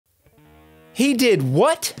He did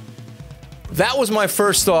what? That was my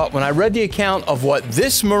first thought when I read the account of what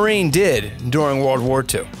this Marine did during World War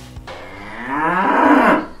II.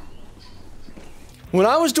 When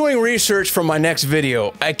I was doing research for my next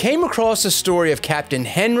video, I came across the story of Captain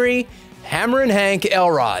Henry Hammerin Hank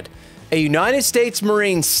Elrod, a United States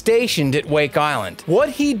Marine stationed at Wake Island. What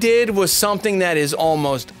he did was something that is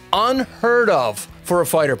almost unheard of for a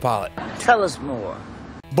fighter pilot. Tell us more.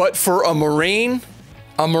 But for a Marine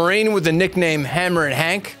with the nickname Hammerin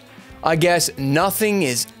Hank, I guess nothing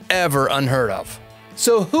is ever unheard of.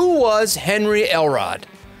 So who was Henry Elrod?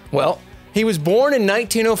 Well, he was born in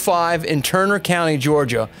 1905 in Turner County,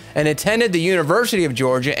 Georgia, and attended the University of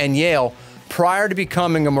Georgia and Yale prior to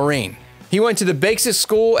becoming a Marine. He went to the basic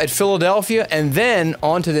school at Philadelphia and then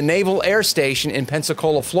on to the Naval Air Station in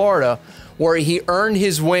Pensacola, Florida, where he earned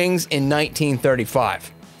his wings in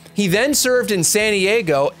 1935. He then served in San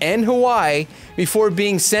Diego and Hawaii before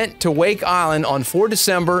being sent to Wake Island on 4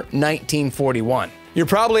 December 1941. You're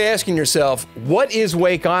probably asking yourself, what is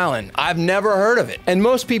Wake Island? I've never heard of it, and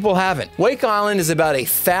most people haven't. Wake Island is about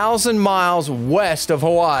 1,000 miles west of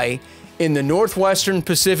Hawaii in the northwestern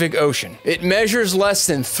Pacific Ocean. It measures less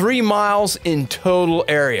than 3 miles in total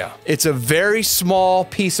area. It's a very small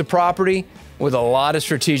piece of property with a lot of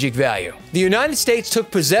strategic value. The United States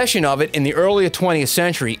took possession of it in the early 20th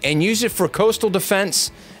century and used it for coastal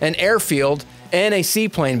defense, an airfield, and a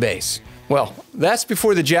seaplane base. Well, that's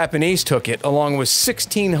before the Japanese took it, along with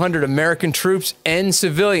 1,600 American troops and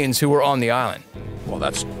civilians who were on the island. Well,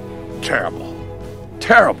 that's terrible.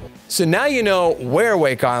 Terrible. So now you know where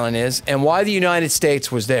Wake Island is and why the United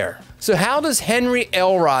States was there. So how does Henry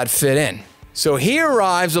Elrod fit in? So he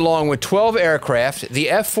arrives along with 12 aircraft, the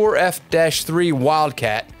F-4F-3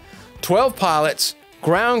 Wildcat, 12 pilots,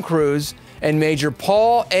 ground crews, and Major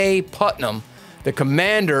Paul A. Putnam, the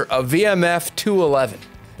commander of VMF 211.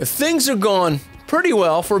 Things are going pretty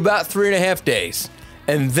well for about 3.5 days,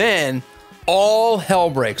 and then all hell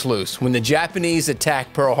breaks loose when the Japanese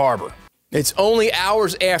attack Pearl Harbor. It's only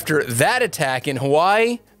hours after that attack in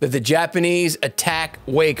Hawaii that the Japanese attack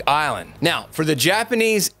Wake Island. Now, for the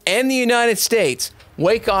Japanese and the United States,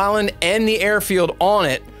 Wake Island and the airfield on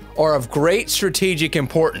it are of great strategic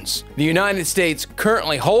importance. The United States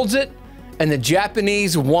currently holds it, and the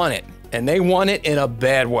Japanese won it. And they won it in a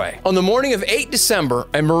bad way. On the morning of 8 December,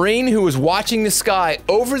 a Marine who was watching the sky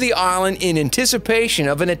over the island in anticipation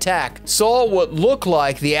of an attack saw what looked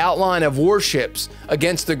like the outline of warships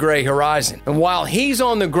against the gray horizon. And while he's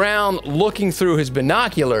on the ground looking through his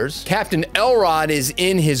binoculars, Captain Elrod is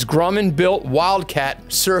in his Grumman-built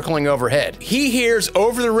Wildcat circling overhead. He hears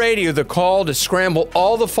over the radio the call to scramble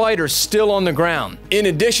all the fighters still on the ground. In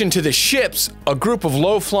addition to the ships, a group of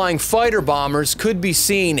low-flying fighter bombers could be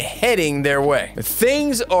seen heading their way.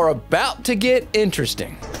 Things are about to get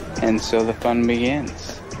interesting. And so the fun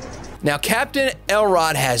begins. Now, Captain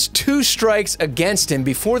Elrod has 2 strikes against him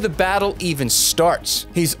before the battle even starts.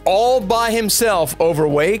 He's all by himself over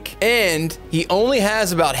Wake, and he only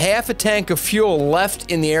has about half a tank of fuel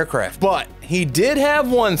left in the aircraft. But he did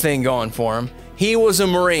have one thing going for him. He was a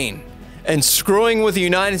Marine, and screwing with the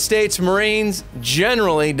United States Marines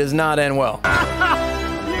generally does not end well.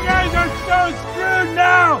 You guys are so screwed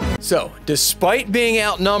now! So, despite being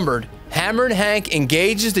outnumbered, Hammerin Hank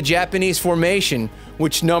engages the Japanese formation,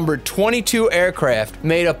 which numbered 22 aircraft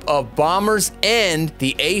made up of bombers and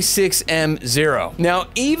the A-6M-0. Now,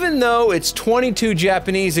 even though it's 22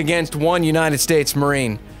 Japanese against 1 United States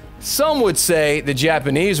Marine, some would say the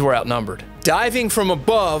Japanese were outnumbered. Diving from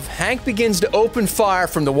above, Hank begins to open fire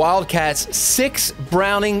from the Wildcat's 6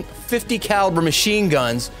 Browning 50 caliber machine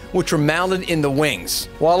guns, which were mounted in the wings.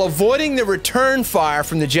 While avoiding the return fire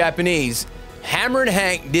from the Japanese, Hammerin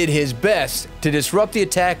Hank did his best to disrupt the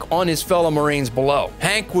attack on his fellow Marines below.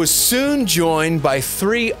 Hank was soon joined by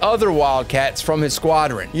 3 other Wildcats from his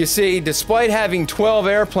squadron. You see, despite having 12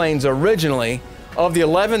 airplanes originally, of the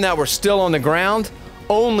 11 that were still on the ground,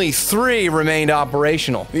 only 3 remained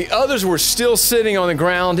operational. The others were still sitting on the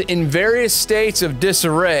ground in various states of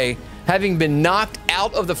disarray, having been knocked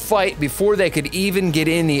out of the fight before they could even get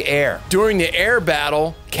in the air. During the air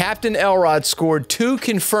battle, Captain Elrod scored 2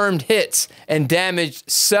 confirmed hits and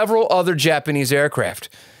damaged several other Japanese aircraft.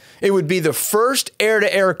 It would be the first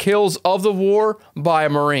air-to-air kills of the war by a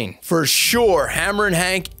Marine. For sure, Hammerin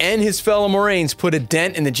Hank and his fellow Marines put a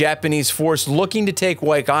dent in the Japanese force looking to take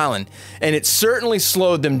Wake Island, and it certainly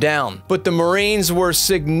slowed them down. But the Marines were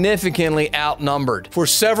significantly outnumbered. For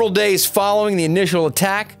several days following the initial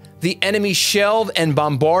attack, the enemy shelled and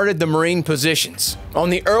bombarded the Marine positions. On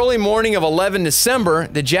the early morning of 11 December,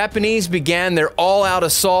 the Japanese began their all-out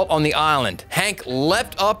assault on the island. Hank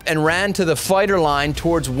leapt up and ran to the fighter line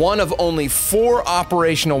towards one of only 4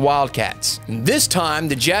 operational Wildcats. This time,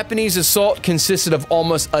 the Japanese assault consisted of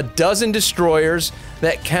almost a dozen destroyers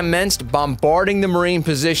that commenced bombarding the Marine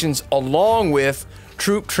positions along with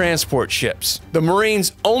troop transport ships. The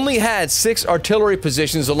Marines only had 6 artillery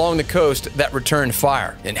positions along the coast that returned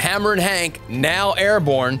fire. And Hammerin Hank, now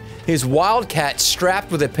airborne, his Wildcat strapped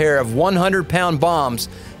with a pair of 100-pound bombs,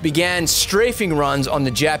 began strafing runs on the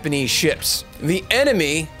Japanese ships. The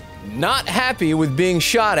enemy, not happy with being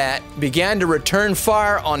shot at, began to return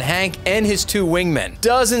fire on Hank and his 2 wingmen.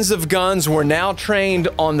 Dozens of guns were now trained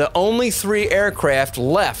on the only 3 aircraft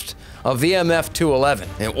left of VMF 211.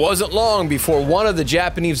 It wasn't long before one of the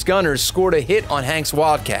Japanese gunners scored a hit on Hank's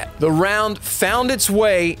Wildcat. The round found its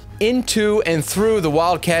way into and through the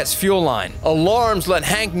Wildcat's fuel line. Alarms let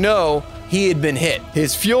Hank know he had been hit.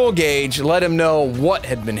 His fuel gauge let him know what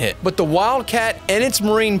had been hit. But the Wildcat and its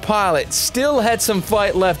Marine pilot still had some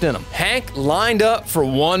fight left in them. Hank lined up for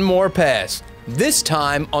one more pass, this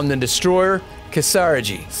time on the destroyer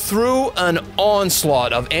Kasaragi. Through an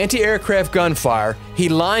onslaught of anti-aircraft gunfire, he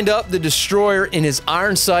lined up the destroyer in his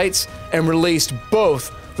iron sights and released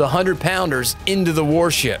both the 100-pounders into the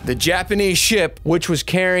warship. The Japanese ship, which was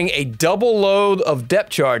carrying a double load of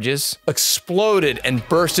depth charges, exploded and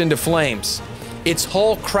burst into flames. Its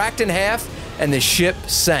hull cracked in half and the ship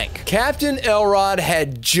sank. Captain Elrod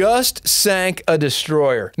had just sank a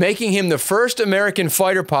destroyer, making him the first American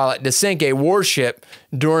fighter pilot to sink a warship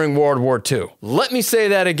during World War II. Let me say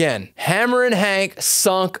that again. Hammerin Hank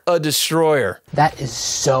sunk a destroyer. That is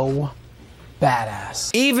so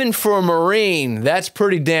badass. Even for a Marine, that's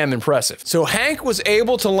pretty damn impressive. So Hank was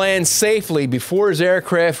able to land safely before his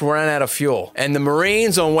aircraft ran out of fuel, and the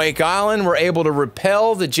Marines on Wake Island were able to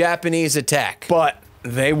repel the Japanese attack. But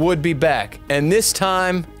they would be back, and this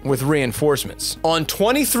time with reinforcements. On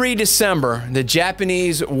 23 December, the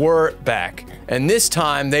Japanese were back, and this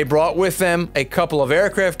time they brought with them a couple of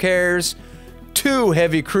aircraft carriers, 2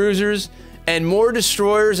 heavy cruisers, and more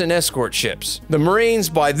destroyers and escort ships. The Marines,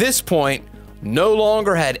 by this point, no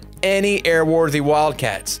longer had any airworthy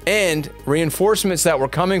Wildcats, and reinforcements that were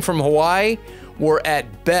coming from Hawaii were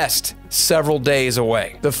at best several days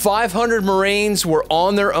away. The 500 Marines were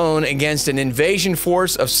on their own against an invasion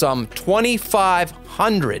force of some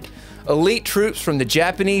 2,500 elite troops from the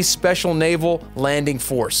Japanese Special Naval Landing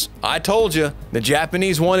Force. I told you, the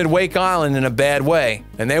Japanese wanted Wake Island in a bad way,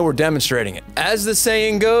 and they were demonstrating it. As the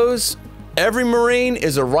saying goes, every Marine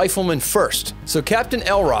is a rifleman first. So Captain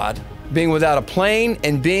Elrod, being without a plane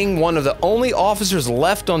and being one of the only officers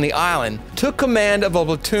left on the island, took command of a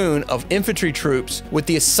platoon of infantry troops with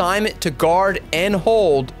the assignment to guard and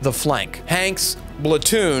hold the flank. Hank's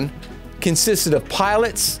platoon consisted of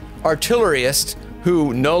pilots, artillerists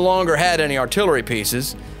who no longer had any artillery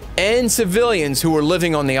pieces, and civilians who were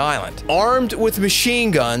living on the island. Armed with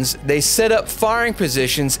machine guns, they set up firing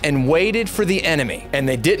positions and waited for the enemy, and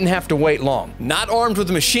they didn't have to wait long. Not armed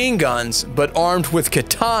with machine guns, but armed with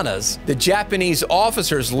katanas, the Japanese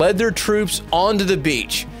officers led their troops onto the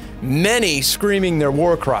beach, many screaming their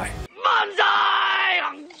war cry.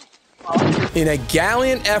 In a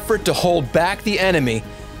gallant effort to hold back the enemy,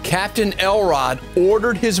 Captain Elrod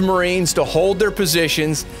ordered his Marines to hold their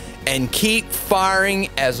positions and keep firing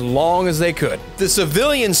as long as they could. The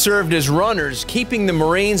civilians served as runners, keeping the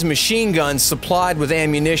Marines' machine guns supplied with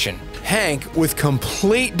ammunition. Hank, with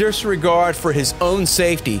complete disregard for his own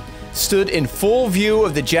safety, stood in full view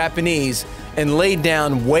of the Japanese and laid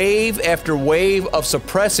down wave after wave of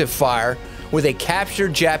suppressive fire with a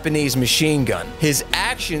captured Japanese machine gun. His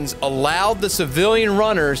actions allowed the civilian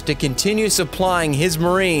runners to continue supplying his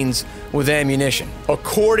Marines with ammunition.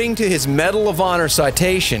 According to his Medal of Honor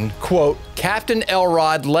citation, quote, Captain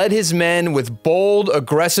Elrod led his men with bold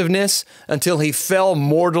aggressiveness until he fell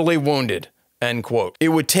mortally wounded. End quote. It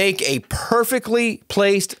would take a perfectly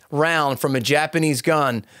placed round from a Japanese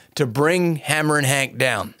gun to bring Hammerin Hank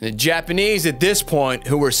down. The Japanese at this point,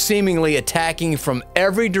 who were seemingly attacking from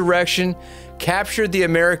every direction, captured the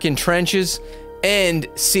American trenches and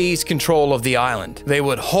seized control of the island. They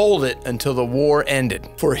would hold it until the war ended.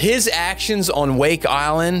 For his actions on Wake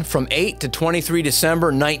Island from 8 to 23 December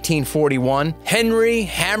 1941, Henry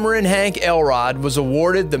Hammerin Hank Elrod was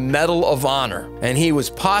awarded the Medal of Honor, and he was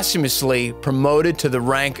posthumously promoted to the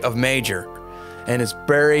rank of Major and is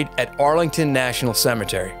buried at Arlington National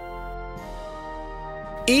Cemetery.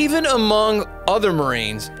 Even among other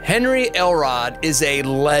Marines, Henry Elrod is a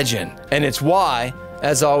legend, and it's why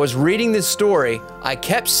As I was reading this story, I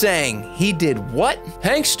kept saying, he did what?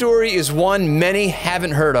 Hank's story is one many haven't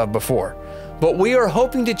heard of before, but we are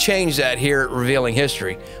hoping to change that here at Revealing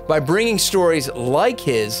History by bringing stories like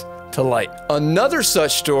his to light. Another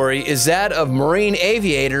such story is that of Marine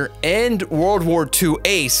aviator and World War II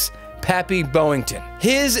ace, Pappy Boeington.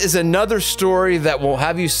 His is another story that will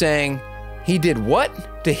have you saying, he did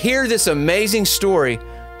what? To hear this amazing story,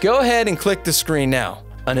 go ahead and click the screen now.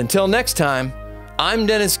 And until next time, I'm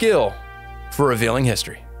Dennis Gill for Revealing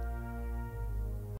History.